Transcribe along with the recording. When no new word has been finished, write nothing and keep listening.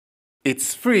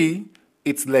It's free,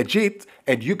 it's legit,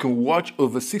 and you can watch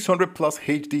over 600 plus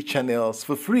HD channels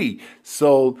for free.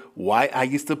 So why are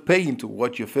you still paying to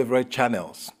watch your favorite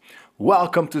channels?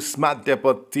 Welcome to Smart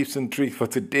Depot Tips and Tricks for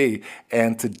today.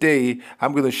 And today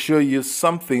I'm going to show you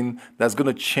something that's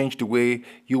going to change the way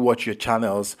you watch your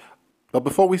channels. But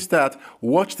before we start,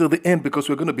 watch till the end because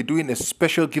we're going to be doing a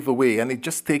special giveaway, and it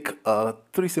just take 3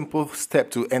 simple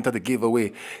steps to enter the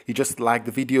giveaway. You just like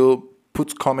the video,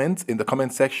 put comments in the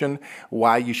comment section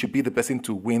why you should be the person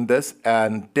to win this,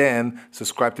 and then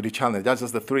subscribe to the channel. That's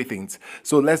just the 3 things.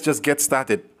 So let's just get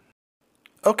started.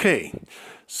 Okay,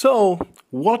 so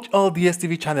watch all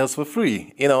DSTV channels for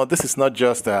free. This is not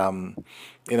just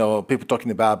people talking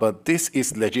about, but this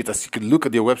is legit. As you can look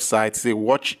at their website, say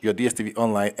watch your DSTV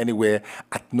online anywhere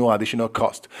at no additional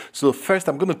cost. So first,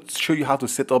 I'm going to show you how to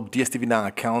set up DSTV Now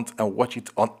account and watch it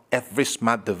on every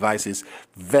smart devices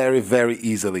very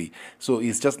easily. So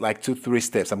it's just like 2-3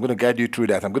 steps. I'm going to guide you through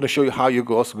that. I'm going to show you how you're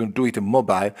also going to do it in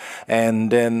mobile,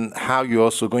 and then how you're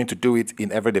also going to do it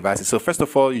in every device. So first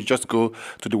of all, you just go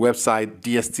to the website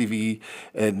DSTV,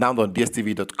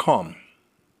 now.dstv.com.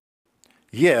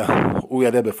 Yeah, we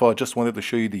are there before. Just wanted to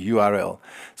show you the URL.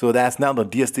 So that's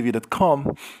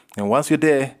now.dstv.com. And once you're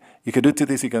there, you can do 2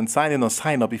 things. You can sign in or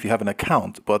sign up if you have an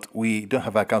account, but we don't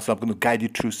have an account, so I'm going to guide you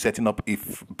through setting up a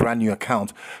brand new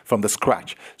account from the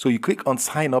scratch. So you click on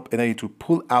sign up, and then it will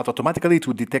pull out automatically. It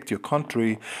will detect your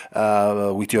country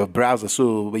with your browser,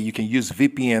 so you can use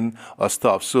VPN or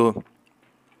stuff. So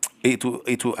it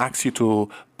will ask you to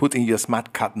put in your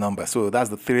smart card number. So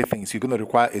that's the 3 things. You're going to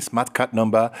require a smart card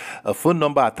number, a phone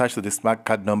number attached to the smart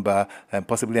card number, and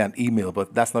possibly an email,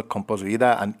 but that's not compulsory.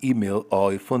 Either an email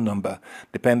or a phone number,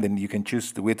 depending. You can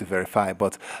choose the way to verify,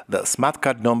 but the smart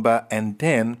card number and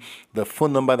then the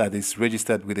phone number that is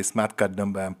registered with the smart card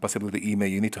number and possibly the email,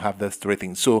 you need to have those 3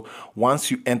 things. So once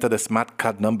you enter the smart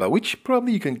card number, which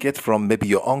probably you can get from maybe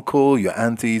your uncle, your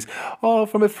aunties, or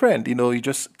from a friend, you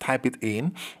just type it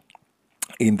in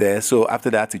there. So after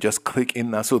that, you just click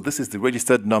in now. So this is the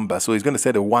registered number. So it's going to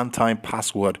set a one-time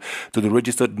password to the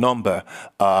registered number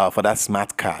for that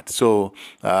smart card. So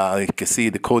you can see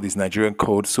the code is Nigerian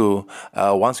code. So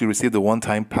once you receive the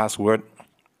one-time password,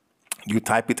 you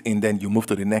type it in, then you move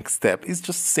to the next step. It's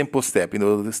just simple step,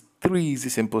 there's 3 easy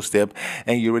simple steps,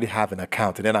 and you already have an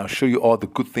account. And then I'll show you all the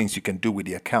good things you can do with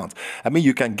the account. I mean,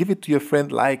 you can give it to your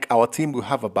friend. Like our team, we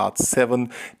have about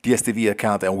 7 DSTV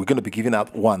accounts, and we're going to be giving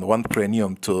out one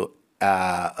premium to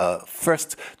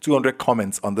first 200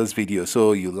 comments on this video.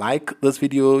 So you like this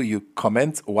video, you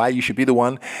comment why you should be the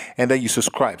one, and then you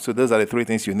subscribe. So those are the 3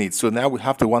 things you need. So now we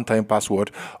have the one-time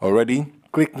password already.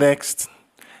 Click next.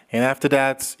 And after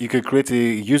that, you can create a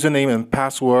username and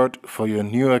password for your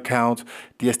new account,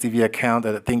 DSTV account.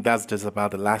 And I think that's just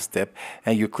about the last step.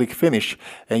 And you click finish,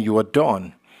 and you are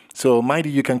done. So mind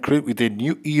you can create with a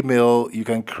new email. You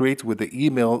can create with the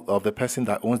email of the person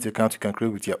that owns the account. You can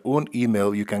create with your own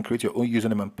email. You can create your own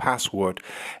username and password,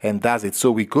 and that's it.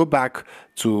 So we go back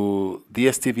to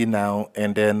DSTV Now,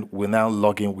 and then we now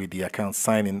log in with the account,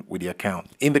 sign in with the account.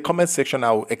 In the comment section,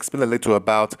 I'll explain a little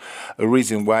about a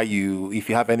reason why if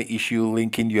you have any issue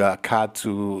linking your card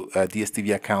to a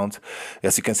DSTV account.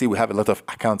 As you can see, we have a lot of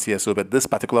accounts here. So, but this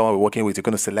particular one we're working with, you're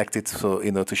going to select it, so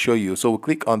to show you. So we'll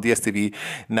click on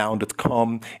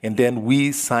DSTVNow.com, and then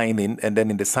we sign in, and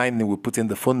then in the sign in, we put in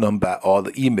the phone number or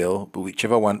the email,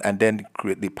 whichever one, and then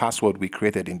create the password we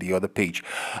created in the other page.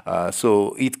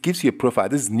 So it gives you a profile.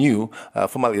 This is new.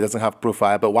 Formerly, it doesn't have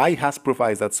profile, but why it has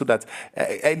profile is that so that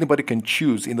anybody can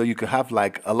choose. You can have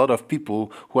like a lot of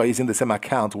people who are using the same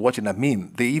account watching. I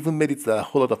mean, they even made it that a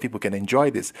whole lot of people can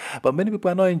enjoy this, but many people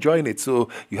are not enjoying it. So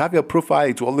you have your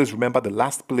profile to always remember the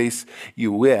last place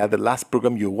you were, the last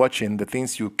program you're watching, the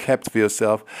things you kept for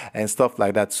yourself, and stuff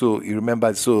like that. So you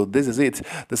remember. So this is it.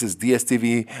 This is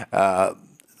DSTV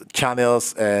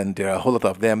channels, and there are a whole lot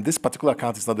of them. This particular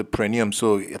account is not the premium,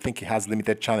 so I think it has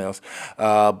limited channels,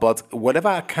 but whatever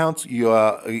account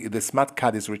the smart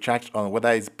card is recharged on, whether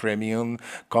it's premium,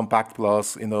 compact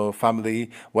plus,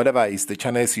 family, whatever is the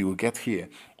channels you will get here,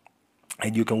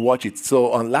 and you can watch it.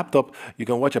 So on laptop, you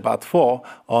can watch about 4.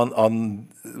 On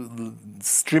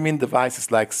streaming devices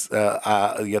like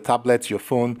your tablet, your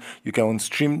phone, you can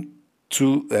stream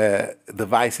 2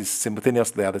 devices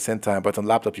simultaneously at the same time, but on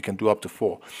laptop you can do up to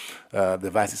 4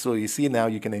 devices. So you see now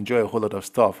you can enjoy a whole lot of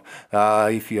stuff.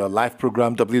 If your live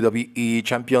program, WWE,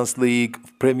 Champions League,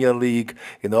 Premier League,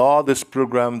 all this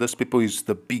program, those people is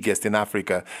the biggest in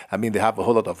Africa. I mean, they have a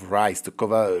whole lot of rights to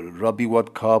cover Rugby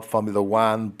World Cup, Formula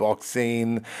One,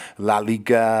 boxing, La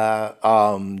Liga,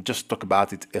 just talk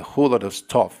about it, a whole lot of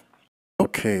stuff.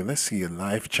 Okay, let's see a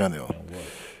live channel.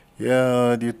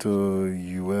 Yeah, due to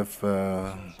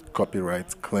UEFA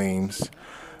copyright claims,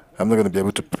 I'm not going to be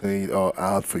able to play it all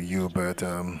out for you, but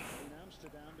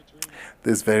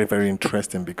this is very, very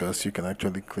interesting because you can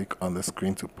actually click on the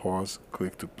screen to pause,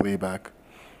 click to playback,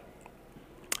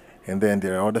 and then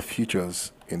there are other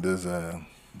features in this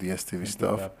DSTV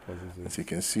stuff. As you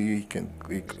can see, you can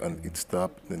click on it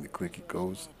stop, then you click it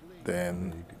goes.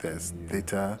 Then there's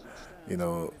data,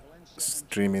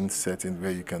 streaming setting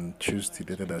where you can choose the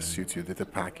data that suits your data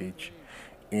package,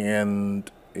 and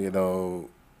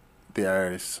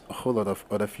there is a whole lot of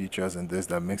other features in this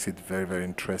that makes it very, very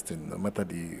interesting. No matter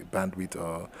the bandwidth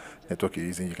or network you're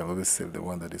using, you can always select the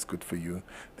one that is good for you.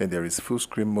 Then there is full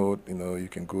screen mode. You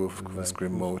can go full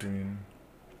screen mode.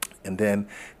 And then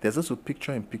there's also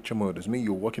picture-in-picture mode. It means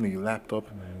you're working on your laptop.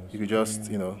 You could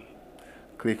just,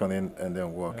 click on it and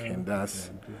then work. And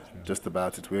that's just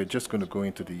about it. We're just going to go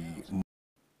into the...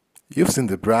 You've seen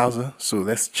the browser, so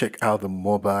let's check out the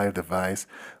mobile device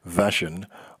version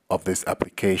of this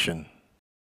application.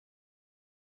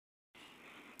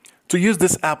 To use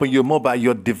this app on your mobile,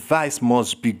 your device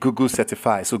must be Google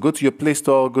certified. So go to your Play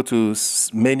Store, go to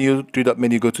menu, three-dot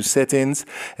menu, go to settings,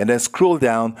 and then scroll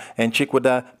down and check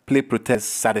whether Play Protect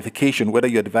certification, whether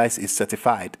your device is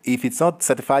certified. If it's not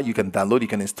certified, you can download, you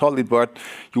can install it, but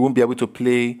you won't be able to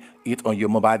play it on your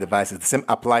mobile devices. The same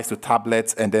applies to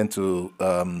tablets and then to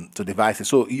devices.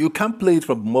 So you can play it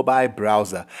from mobile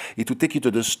browser. It will take you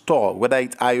to the store, whether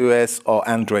it's iOS or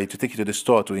Android, to take you to the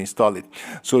store to install it.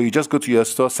 So you just go to your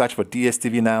store, search for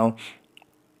DSTV now,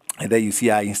 and then you see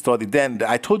I installed it. Then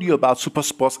I told you about Super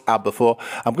Sports app before.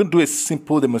 I'm going to do a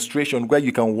simple demonstration where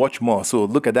you can watch more. So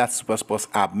look at that Super Sports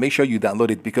app. Make sure you download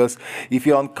it, because if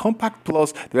you're on Compact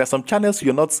Plus, there are some channels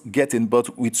you're not getting.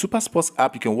 But with Super Sports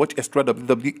app, you can watch extra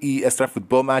WWE, extra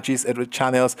football matches, extra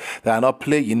channels that are not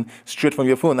playing straight from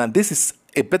your phone. And this is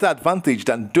a better advantage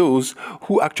than those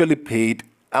who actually paid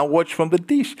and watch from the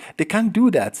dish. They can't do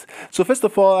that. So first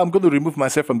of all, I'm going to remove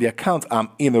myself from the account I'm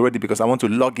in already, because I want to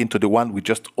log into the one we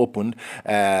just opened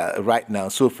right now.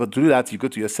 So to do that, you go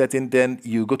to your setting, then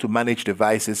you go to manage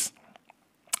devices.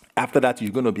 After that,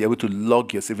 you're going to be able to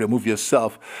log yourself, remove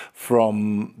yourself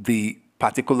from the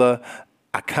particular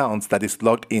account that is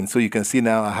logged in. So you can see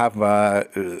now I have a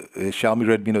Xiaomi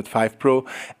Redmi Note 5 Pro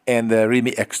and the Realme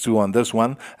X2 on this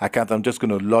one account. I'm just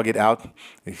going to log it out.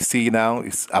 You see now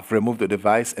I've removed the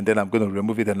device, and then I'm going to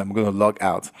remove it and I'm going to log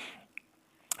out.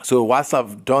 So once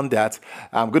I've done that,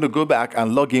 I'm going to go back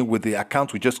and log in with the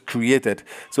account we just created,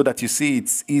 so that you see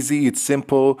it's easy, it's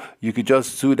simple. You could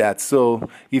just do that. So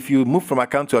if you move from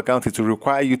account to account, it will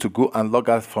require you to go and log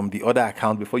out from the other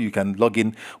account before you can log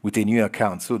in with a new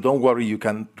account. So don't worry, you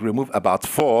can remove about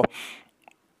 4.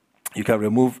 You can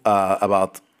remove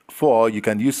about 4, you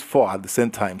can use 4 at the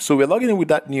same time. So we're logging in with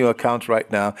that new account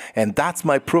right now, and that's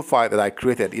my profile that I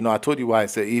created. I told you why.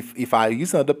 So if I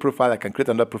use another profile, I can create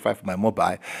another profile for my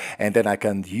mobile, and then I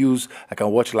can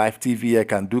watch live TV, I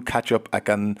can do catch up, I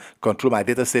can control my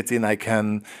data setting, I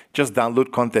can just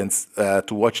download contents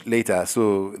to watch later.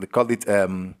 So they call it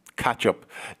catch up,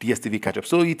 DSTV catch up.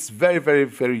 So it's very, very,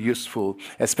 very useful,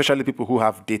 especially people who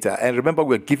have data. And remember,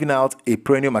 we're giving out a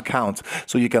premium account,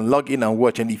 so you can log in and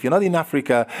watch. And if you're not in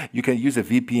Africa, you can use a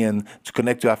VPN to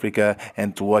connect to Africa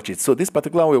and to watch it. So this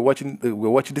particular we're watching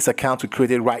this account we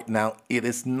created right now. It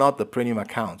is not the premium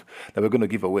account that we're going to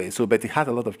give away. So, but it has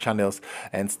a lot of channels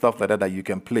and stuff like that you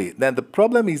can play. Then the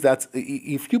problem is that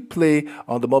if you play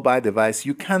on the mobile device,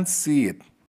 you can't see it.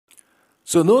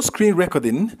 So no screen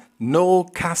recording, no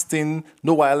casting,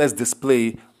 no wireless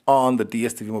display on the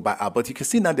DSTV mobile app. But you can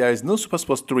see now there is no Super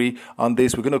Sports 3 on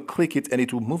this. We're going to click it and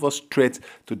it will move us straight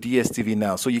to DSTV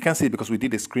now. So you can see it because we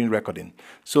did a screen recording.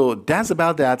 So that's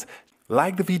about that.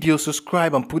 Like the video,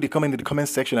 subscribe, and put a comment in the comment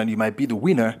section, and you might be the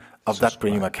winner of that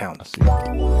premium account.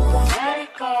 Let it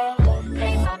go,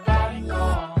 make my body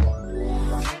go,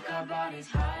 take our bodies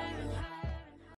high.